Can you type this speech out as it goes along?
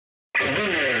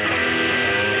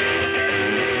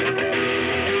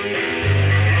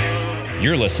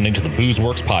You're listening to the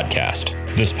BoozeWorks podcast.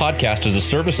 This podcast is a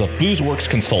service of BoozeWorks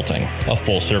Consulting, a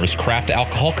full-service craft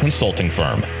alcohol consulting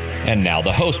firm. And now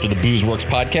the host of the BoozeWorks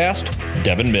podcast,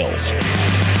 Devin Mills.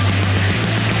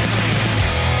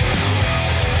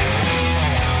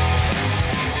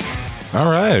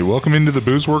 All right, welcome into the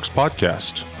BoozeWorks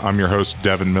podcast. I'm your host,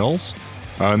 Devin Mills,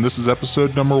 and this is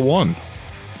episode number 1.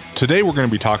 Today we're going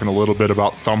to be talking a little bit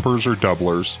about thumpers or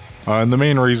doublers. And the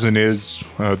main reason is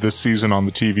this season on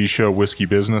the TV show Whiskey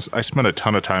Business, I spent a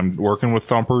ton of time working with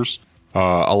thumpers.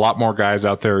 A lot more guys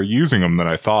out there are using them than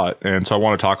I thought. And so I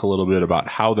want to talk a little bit about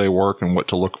how they work and what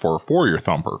to look for your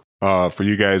thumper. For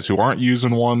you guys who aren't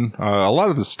using one, a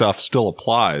lot of the stuff still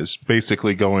applies,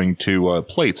 basically going to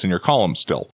plates in your column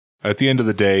still. At the end of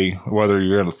the day, whether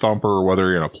you're in a thumper or whether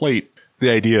you're in a plate, the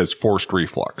idea is forced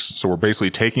reflux. So we're basically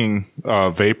taking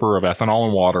vapor of ethanol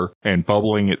and water and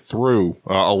bubbling it through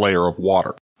a layer of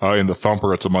water. In the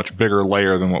thumper, it's a much bigger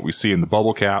layer than what we see in the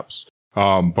bubble caps.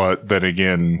 But then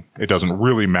again, it doesn't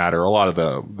really matter. A lot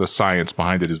of the science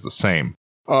behind it is the same.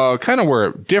 Kind of where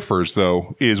it differs,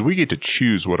 though, is we get to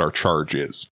choose what our charge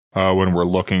is when we're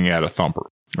looking at a thumper.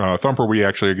 Thumper, we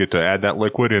actually get to add that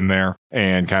liquid in there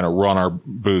and kind of run our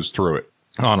booze through it.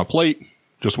 On a plate,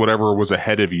 just whatever was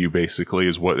ahead of you, basically,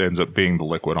 is what ends up being the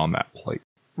liquid on that plate.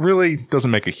 Really doesn't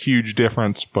make a huge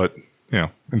difference, but,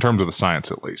 in terms of the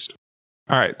science at least.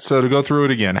 All right, so to go through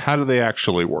it again, how do they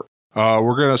actually work?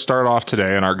 We're going to start off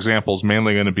today, and our example is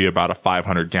mainly going to be about a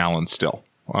 500-gallon still.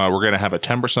 We're going to have a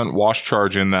 10% wash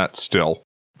charge in that still.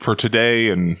 For today,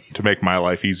 and to make my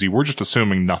life easy, we're just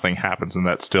assuming nothing happens in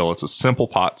that still. It's a simple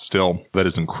pot still that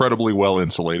is incredibly well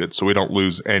insulated, so we don't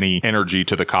lose any energy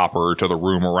to the copper or to the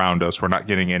room around us. We're not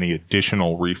getting any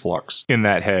additional reflux in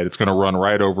that head. It's going to run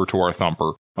right over to our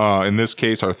thumper. In this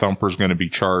case, our thumper is going to be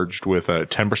charged with a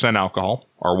 10% alcohol,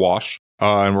 our wash,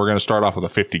 and we're going to start off with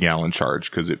a 50-gallon charge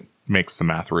because it makes the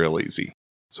math real easy.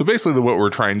 So basically what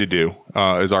we're trying to do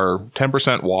is our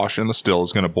 10% wash in the still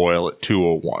is going to boil at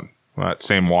 201. That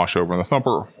same wash over in the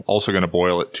thumper, also going to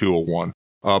boil at 201.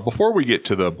 Before we get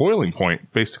to the boiling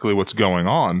point, basically what's going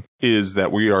on is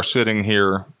that we are sitting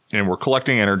here and we're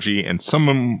collecting energy and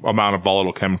some amount of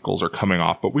volatile chemicals are coming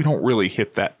off, but we don't really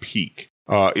hit that peak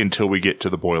until we get to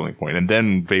the boiling point. And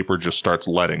then vapor just starts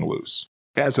letting loose.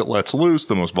 As it lets loose,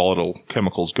 the most volatile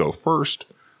chemicals go first.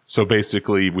 So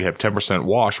basically, we have 10%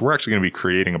 wash. We're actually going to be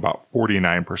creating about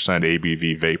 49%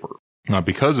 ABV vapor.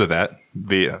 Because of that,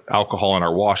 the alcohol in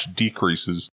our wash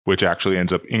decreases, which actually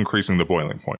ends up increasing the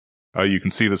boiling point. You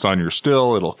can see this on your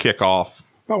still. It'll kick off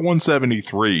about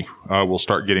 173. We'll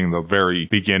start getting the very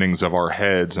beginnings of our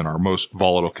heads and our most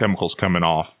volatile chemicals coming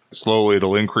off. Slowly,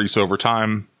 it'll increase over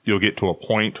time. You'll get to a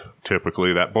point,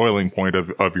 typically that boiling point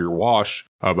of your wash,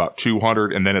 about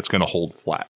 200, and then it's going to hold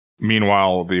flat.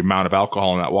 Meanwhile, the amount of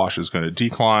alcohol in that wash is going to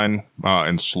decline,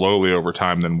 and slowly over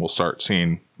time, then we'll start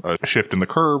seeing a shift in the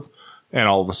curve. And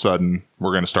all of a sudden,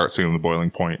 we're going to start seeing the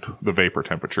boiling point, the vapor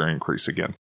temperature increase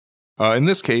again. In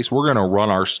this case, we're going to run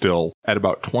our still at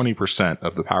about 20%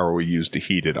 of the power we use to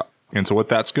heat it up. And so what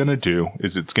that's going to do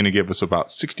is it's going to give us about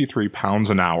 63 pounds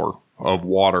an hour of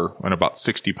water and about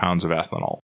 60 pounds of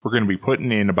ethanol. We're going to be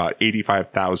putting in about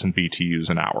 85,000 BTUs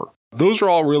an hour. Those are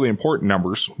all really important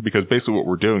numbers because basically what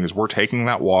we're doing is we're taking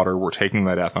that water, we're taking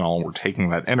that ethanol, and we're taking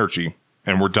that energy,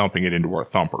 and we're dumping it into our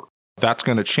thumper. That's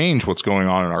going to change what's going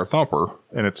on in our thumper,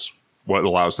 and it's what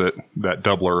allows that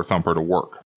doubler or thumper to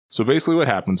work. So basically what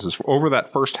happens is over that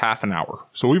first half an hour,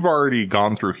 so we've already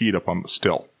gone through heat up on the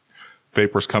still.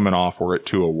 Vapor's coming off, we're at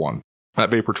 201. That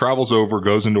vapor travels over,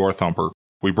 goes into our thumper.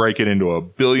 We break it into a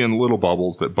billion little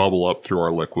bubbles that bubble up through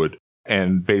our liquid,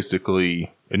 and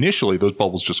basically, initially, those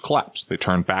bubbles just collapse. They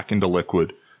turn back into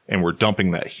liquid, and we're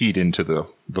dumping that heat into the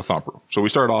thumper. So we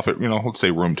start off at, let's say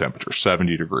room temperature,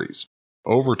 70 degrees.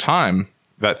 Over time,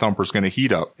 that thumper is going to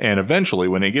heat up, and eventually,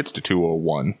 when it gets to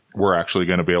 201, we're actually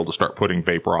going to be able to start putting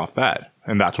vapor off that,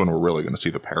 and that's when we're really going to see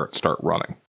the parrot start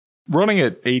running. Running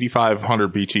at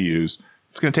 8,500 BTUs,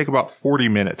 it's going to take about 40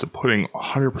 minutes of putting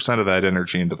 100% of that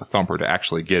energy into the thumper to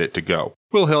actually get it to go.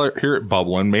 We'll hear it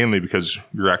bubbling, mainly because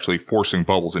you're actually forcing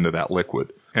bubbles into that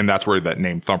liquid, and that's where that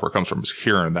name thumper comes from, is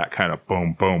hearing that kind of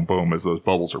boom, boom, boom as those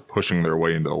bubbles are pushing their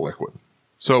way into the liquid.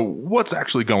 So what's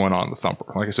actually going on in the thumper?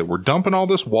 Like I said, we're dumping all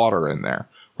this water in there.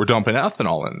 We're dumping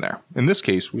ethanol in there. In this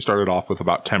case, we started off with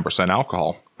about 10%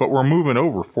 alcohol, but we're moving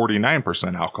over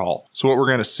 49% alcohol. So what we're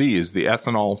going to see is the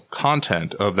ethanol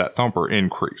content of that thumper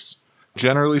increase.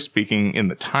 Generally speaking, in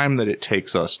the time that it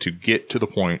takes us to get to the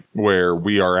point where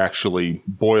we are actually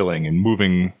boiling and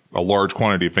moving a large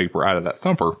quantity of vapor out of that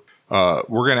thumper,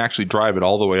 we're going to actually drive it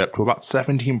all the way up to about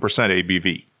 17%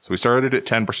 ABV. So we started at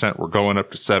 10%. We're going up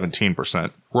to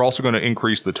 17%. We're also going to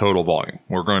increase the total volume.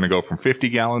 We're going to go from 50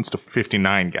 gallons to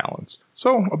 59 gallons.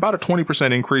 So about a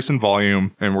 20% increase in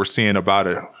volume, and we're seeing about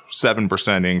a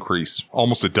 7% increase,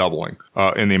 almost a doubling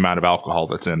in the amount of alcohol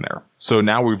that's in there. So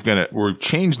now we've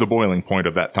changed the boiling point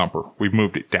of that thumper. We've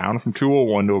moved it down from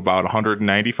 201 to about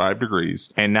 195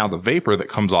 degrees. And now the vapor that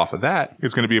comes off of that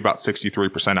is going to be about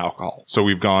 63% alcohol. So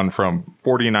we've gone from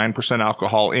 49%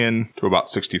 alcohol in to about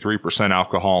 63%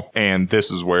 alcohol. And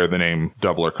this is where the name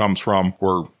doubler comes from.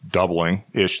 We're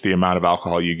doubling-ish the amount of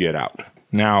alcohol you get out.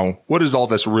 Now, what does all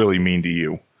this really mean to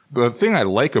you? The thing I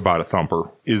like about a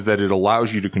thumper is that it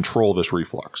allows you to control this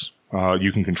reflux.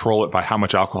 You can control it by how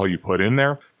much alcohol you put in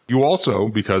there. You also,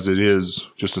 because it is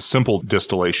just a simple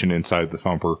distillation inside the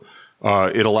thumper,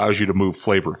 it allows you to move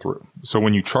flavor through. So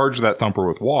when you charge that thumper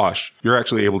with wash, you're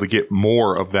actually able to get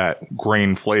more of that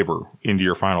grain flavor into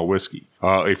your final whiskey.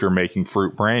 If you're making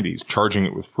fruit brandies, charging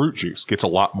it with fruit juice gets a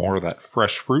lot more of that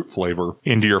fresh fruit flavor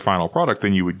into your final product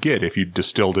than you would get if you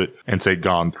distilled it and, say,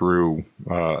 gone through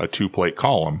a 2-plate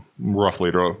column,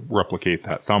 roughly to replicate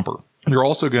that thumper. You're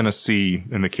also going to see,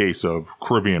 in the case of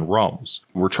Caribbean rums,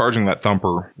 we're charging that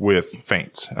thumper with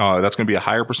faints. That's going to be a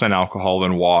higher percent alcohol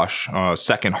than wash.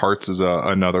 Second hearts is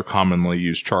another commonly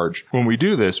used charge. When we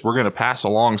do this, we're going to pass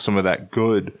along some of that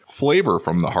good flavor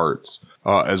from the hearts,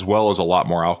 as well as a lot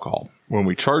more alcohol. When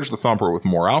we charge the thumper with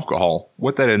more alcohol,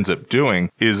 what that ends up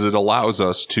doing is it allows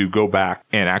us to go back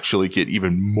and actually get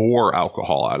even more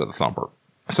alcohol out of the thumper.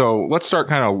 So let's start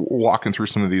kind of walking through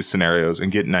some of these scenarios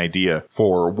and get an idea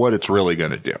for what it's really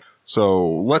going to do. So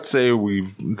let's say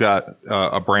we've got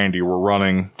a brandy. We're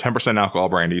running 10% alcohol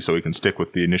brandy so we can stick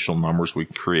with the initial numbers we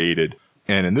created.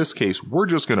 And in this case, we're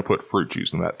just going to put fruit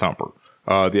juice in that thumper.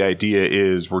 The idea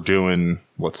is we're doing,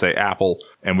 let's say, apple,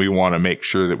 and we want to make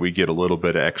sure that we get a little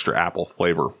bit of extra apple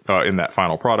flavor in that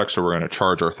final product. So we're going to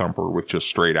charge our thumper with just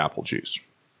straight apple juice.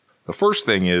 The first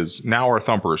thing is now our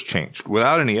thumper has changed.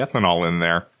 Without any ethanol in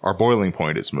there, our boiling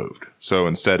point is moved. So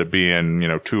instead of being,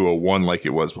 201 like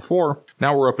it was before,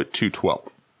 now we're up at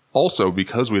 212. Also,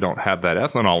 because we don't have that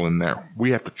ethanol in there,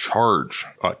 we have to charge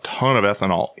a ton of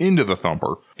ethanol into the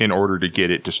thumper in order to get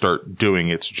it to start doing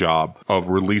its job of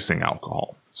releasing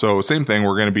alcohol. So same thing,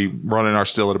 we're going to be running our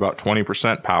still at about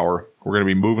 20% power. We're going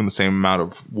to be moving the same amount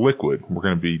of liquid. We're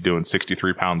going to be doing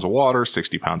 63 pounds of water,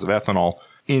 60 pounds of ethanol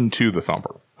into the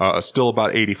thumper. Still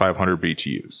about 8,500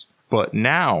 BTUs. But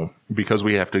now, because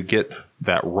we have to get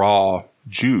that raw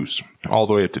juice all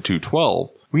the way up to 212,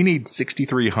 we need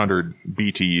 6,300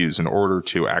 BTUs in order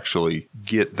to actually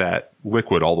get that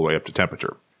liquid all the way up to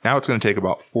temperature. Now it's going to take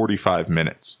about 45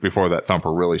 minutes before that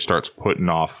thumper really starts putting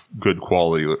off good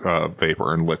quality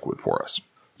vapor and liquid for us.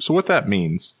 So what that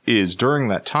means is during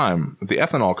that time, the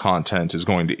ethanol content is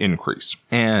going to increase,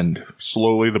 and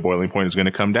slowly the boiling point is going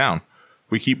to come down.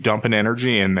 We keep dumping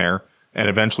energy in there, and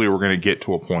eventually we're going to get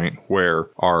to a point where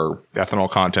our ethanol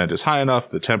content is high enough,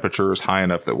 the temperature is high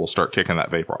enough that we'll start kicking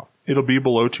that vapor off. It'll be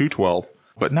below 212,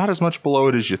 but not as much below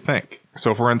it as you think.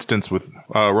 So for instance, with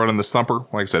running this thumper,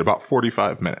 like I said, about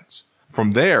 45 minutes.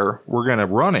 From there, we're going to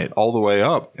run it all the way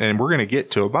up, and we're going to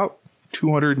get to about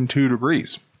 202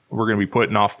 degrees. We're going to be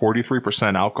putting off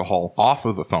 43% alcohol off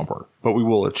of the thumper, but we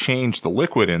will have changed the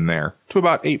liquid in there to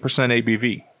about 8%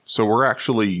 ABV. So we're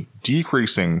actually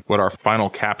decreasing what our final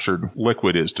captured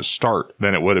liquid is to start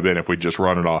than it would have been if we just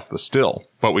run it off the still,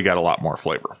 but we got a lot more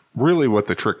flavor. Really what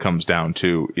the trick comes down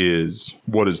to is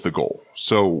what is the goal?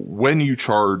 So when you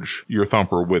charge your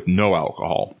thumper with no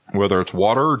alcohol, whether it's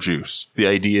water or juice, the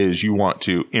idea is you want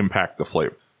to impact the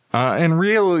flavor. And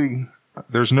really,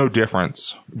 there's no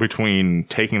difference between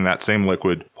taking that same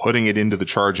liquid, putting it into the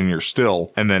charge in your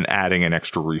still, and then adding an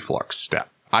extra reflux step.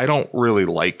 I don't really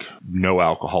like no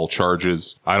alcohol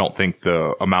charges. I don't think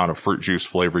the amount of fruit juice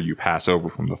flavor you pass over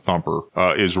from the thumper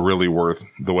is really worth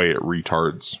the way it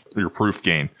retards your proof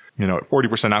gain. At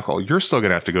 40% alcohol, you're still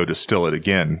going to have to go distill it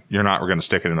again. You're not going to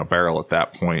stick it in a barrel at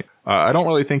that point. I don't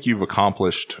really think you've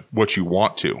accomplished what you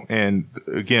want to. And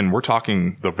again, we're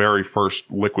talking the very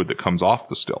first liquid that comes off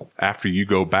the still. After you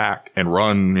go back and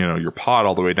run, your pot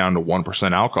all the way down to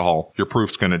 1% alcohol, your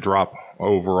proof's going to drop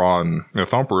over on the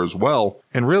thumper as well.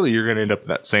 And really, you're going to end up with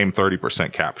that same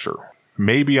 30% capture.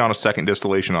 Maybe on a second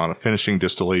distillation, on a finishing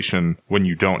distillation, when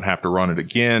you don't have to run it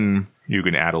again, you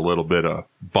can add a little bit of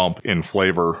bump in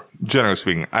flavor. Generally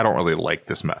speaking, I don't really like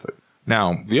this method.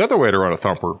 Now, the other way to run a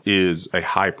thumper is a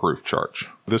high proof charge.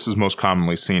 This is most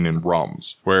commonly seen in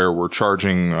rums, where we're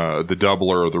charging the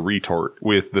doubler or the retort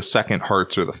with the second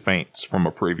hearts or the faints from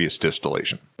a previous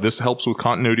distillation. This helps with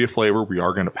continuity of flavor. We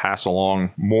are going to pass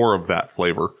along more of that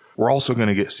flavor. We're also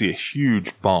going to see a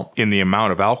huge bump in the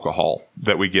amount of alcohol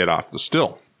that we get off the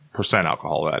still. percent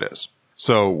alcohol, that is.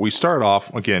 So we start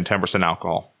off, again, 10%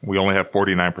 alcohol. We only have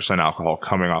 49% alcohol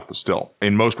coming off the still.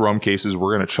 In most rum cases,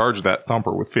 we're going to charge that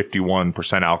thumper with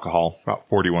 51% alcohol, about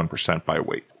 41% by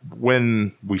weight.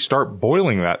 When we start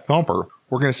boiling that thumper,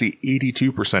 we're going to see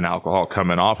 82% alcohol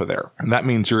coming off of there. And that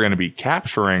means you're going to be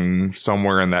capturing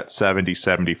somewhere in that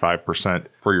 70-75%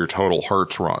 for your total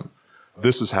Hertz run.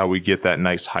 This is how we get that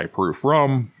nice high proof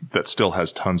rum that still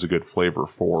has tons of good flavor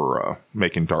for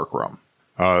making dark rum.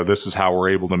 This is how we're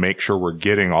able to make sure we're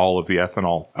getting all of the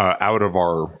ethanol out of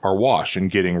our wash and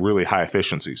getting really high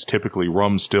efficiencies. Typically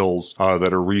rum stills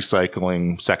that are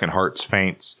recycling second hearts,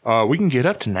 feints, we can get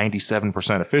up to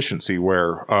 97% efficiency,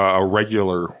 where a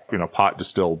regular pot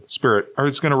distilled spirit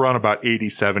is going to run about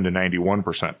 87 to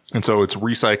 91%. And so it's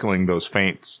recycling those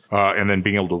feints and then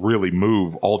being able to really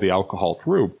move all the alcohol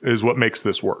through is what makes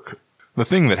this work. The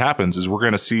thing that happens is we're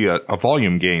going to see a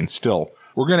volume gain still.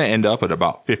 We're going to end up at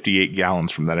about 58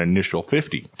 gallons from that initial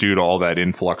 50 due to all that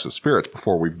influx of spirits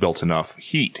before we've built enough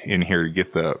heat in here to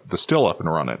get the still up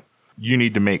and running. You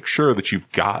need to make sure that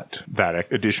you've got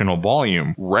that additional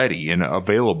volume ready and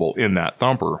available in that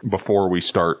thumper before we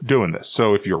start doing this.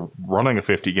 So if you're running a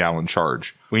 50-gallon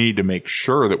charge, we need to make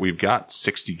sure that we've got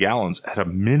 60 gallons at a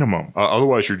minimum.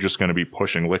 Otherwise, you're just going to be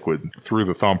pushing liquid through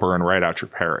the thumper and right out your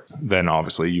parrot. Then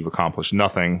obviously you've accomplished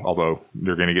nothing, although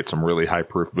you're going to get some really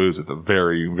high-proof booze at the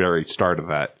very, very start of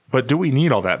that. But do we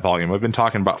need all that volume? I've been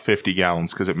talking about 50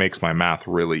 gallons because it makes my math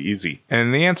really easy.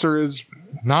 And the answer is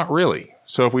not really.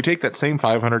 So if we take that same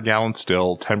 500-gallon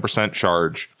still, 10%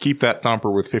 charge, keep that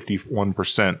thumper with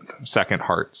 51% second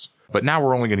hearts, but now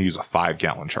we're only going to use a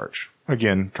 5-gallon charge.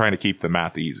 Again, trying to keep the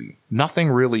math easy.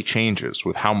 Nothing really changes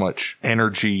with how much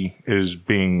energy is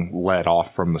being let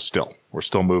off from the still. We're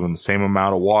still moving the same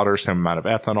amount of water, same amount of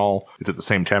ethanol. It's at the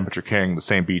same temperature, carrying the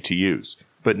same BTUs.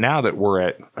 But now that we're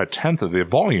at a tenth of the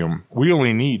volume, we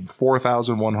only need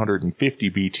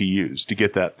 4,150 BTUs to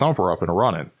get that thumper up and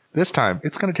running. This time,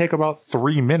 it's going to take about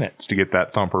 3 minutes to get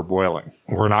that thumper boiling.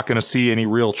 We're not going to see any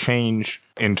real change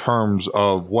in terms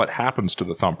of what happens to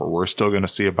the thumper. We're still going to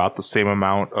see about the same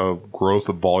amount of growth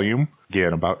of volume.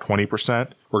 Again, about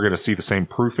 20%. We're going to see the same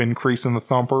proof increase in the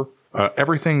thumper.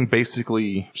 Everything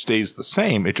basically stays the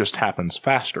same. It just happens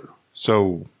faster.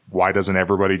 So why doesn't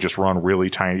everybody just run really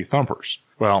tiny thumpers?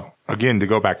 Well, again, to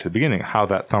go back to the beginning, how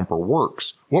that thumper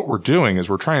works, what we're doing is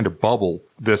we're trying to bubble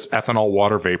this ethanol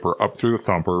water vapor up through the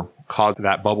thumper, cause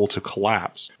that bubble to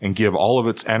collapse, and give all of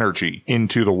its energy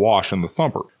into the wash in the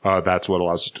thumper. That's what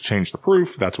allows us to change the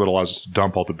proof. That's what allows us to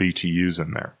dump all the BTUs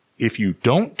in there. If you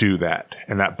don't do that,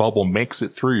 and that bubble makes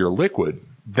it through your liquid,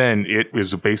 then it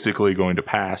is basically going to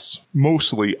pass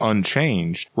mostly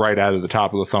unchanged right out of the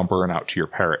top of the thumper and out to your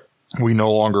parrot. We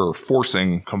no longer are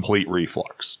forcing complete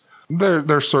reflux.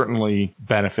 There's certainly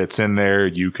benefits in there.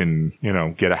 You can,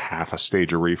 get a half a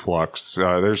stage of reflux.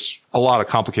 There's a lot of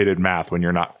complicated math when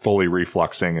you're not fully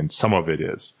refluxing, and some of it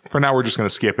is. For now, we're just going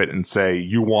to skip it and say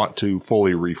you want to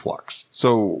fully reflux.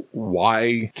 So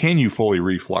why can you fully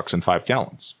reflux in 5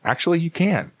 gallons? Actually, you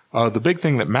can. The big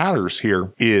thing that matters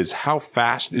here is how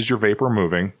fast is your vapor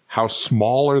moving, how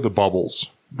small are the bubbles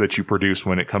that you produce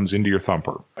when it comes into your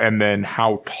thumper, and then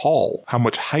how tall, how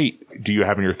much height do you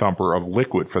have in your thumper of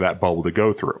liquid for that bubble to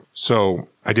go through. So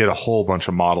I did a whole bunch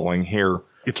of modeling here.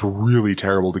 It's really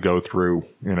terrible to go through,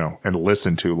 and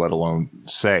listen to, let alone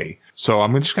say. So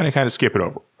I'm just going to kind of skip it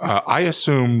over. I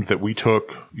assumed that we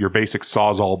took your basic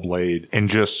Sawzall blade and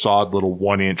just sawed little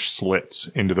 1-inch slits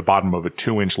into the bottom of a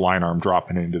 2-inch line arm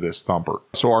dropping into this thumper.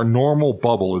 So our normal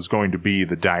bubble is going to be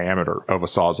the diameter of a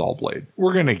Sawzall blade.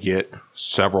 We're going to get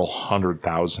several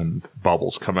 100,000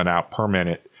 bubbles coming out per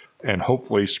minute and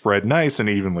hopefully spread nice and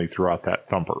evenly throughout that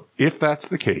thumper. If that's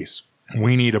the case,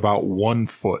 we need about 1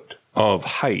 foot of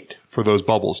height for those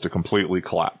bubbles to completely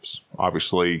collapse.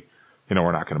 Obviously,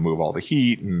 we're not going to move all the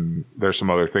heat, and there's some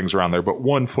other things around there, but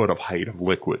 1 foot of height of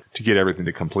liquid to get everything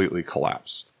to completely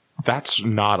collapse. That's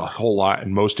not a whole lot,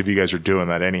 and most of you guys are doing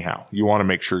that anyhow. You want to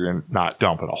make sure you're not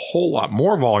dumping a whole lot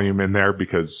more volume in there,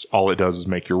 because all it does is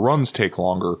make your runs take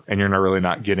longer, and you're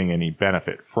not getting any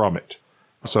benefit from it.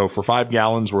 So for 5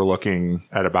 gallons, we're looking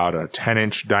at about a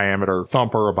 10-inch diameter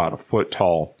thumper, about a foot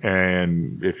tall,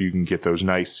 and if you can get those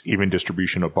nice even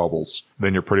distribution of bubbles,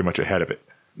 then you're pretty much ahead of it.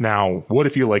 Now, what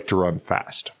if you like to run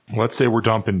fast? Let's say we're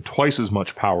dumping twice as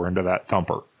much power into that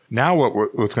thumper. Now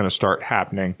what's going to start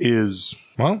happening is,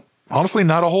 honestly,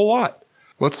 not a whole lot.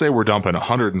 Let's say we're dumping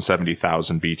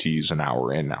 170,000 BTUs an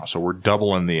hour in now, so we're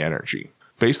doubling the energy.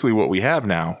 Basically, what we have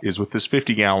now is with this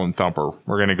 50-gallon thumper,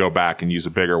 we're going to go back and use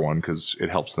a bigger one because it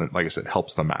helps, like I said,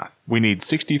 helps the math. We need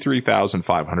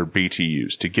 63,500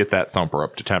 BTUs to get that thumper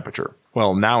up to temperature.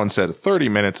 Well, now instead of 30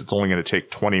 minutes, it's only going to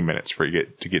take 20 minutes for you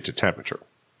to get to temperature.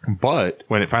 But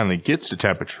when it finally gets to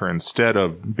temperature, instead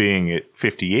of being at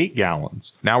 58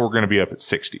 gallons, now we're going to be up at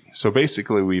 60. So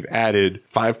basically, we've added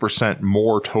 5%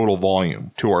 more total volume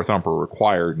to our thumper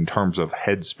required in terms of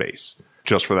head space,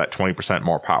 just for that 20%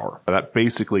 more power. That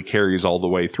basically carries all the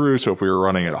way through. So if we were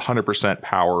running at 100%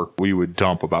 power, we would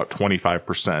dump about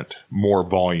 25% more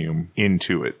volume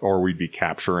into it, or we'd be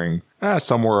capturing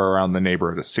somewhere around the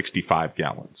neighborhood of 65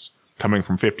 gallons. Coming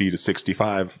from 50 to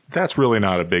 65, that's really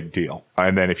not a big deal.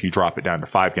 And then if you drop it down to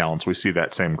 5 gallons, we see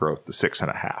that same growth to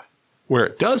 6.5. Where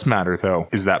it does matter, though,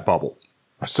 is that bubble.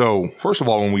 So first of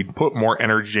all, when we put more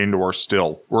energy into our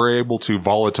still, we're able to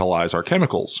volatilize our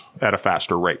chemicals at a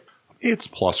faster rate. It's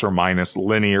plus or minus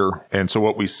linear. And so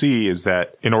what we see is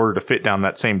that in order to fit down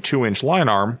that same 2-inch line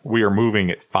arm, we are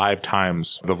moving at 5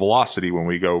 times the velocity when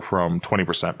we go from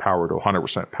 20% power to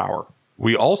 100% power.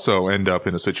 We also end up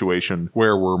in a situation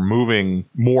where we're moving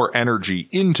more energy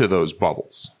into those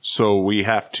bubbles. So we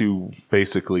have to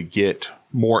basically get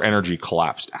more energy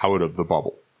collapsed out of the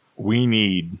bubble. We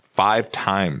need 5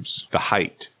 times the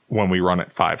height when we run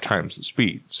at 5 times the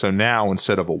speed. So now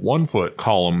instead of a 1-foot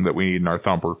column that we need in our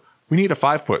thumper, we need a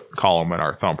 5-foot column in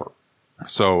our thumper.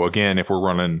 So again, if we're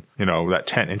running, that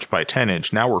 10-inch by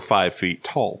 10-inch, now we're 5 feet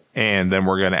tall. And then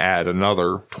we're going to add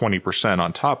another 20%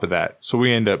 on top of that. So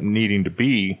we end up needing to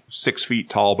be 6 feet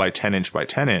tall by 10-inch by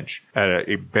 10-inch at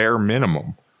a bare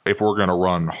minimum if we're going to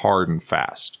run hard and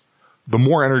fast. The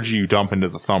more energy you dump into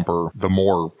the thumper, the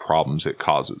more problems it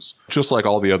causes. Just like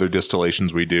all the other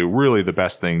distillations we do, really the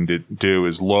best thing to do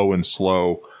is low and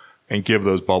slow and give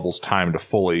those bubbles time to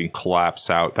fully collapse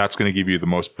out. That's going to give you the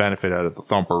most benefit out of the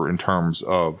thumper in terms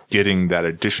of getting that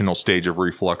additional stage of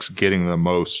reflux, getting the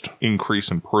most increase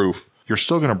in proof. You're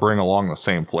still going to bring along the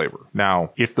same flavor. Now,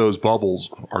 if those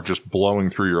bubbles are just blowing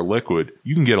through your liquid,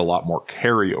 you can get a lot more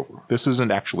carryover. This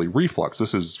isn't actually reflux.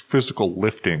 This is physical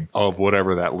lifting of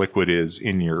whatever that liquid is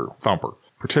in your thumper.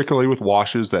 Particularly with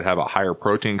washes that have a higher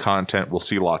protein content, we'll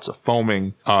see lots of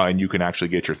foaming, and you can actually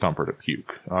get your thumper to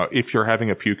puke. If you're having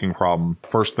a puking problem,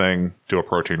 first thing, do a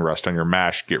protein rest on your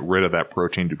mash, get rid of that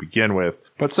protein to begin with.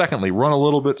 But secondly, run a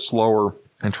little bit slower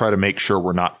and try to make sure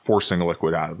we're not forcing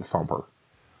liquid out of the thumper.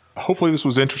 Hopefully this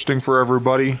was interesting for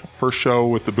everybody. First show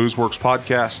with the BoozeWorks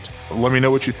podcast. Let me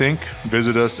know what you think.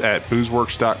 Visit us at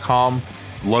boozeworks.com.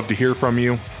 Love to hear from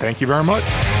you. Thank you very much.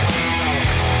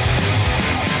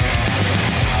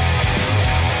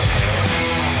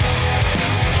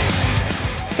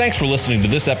 Thanks for listening to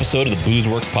this episode of the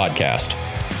BoozeWorks podcast.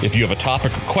 If you have a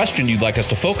topic or question you'd like us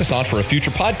to focus on for a future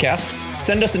podcast,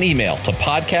 send us an email to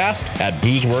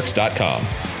podcast@boozeworks.com.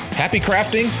 Happy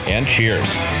crafting and cheers.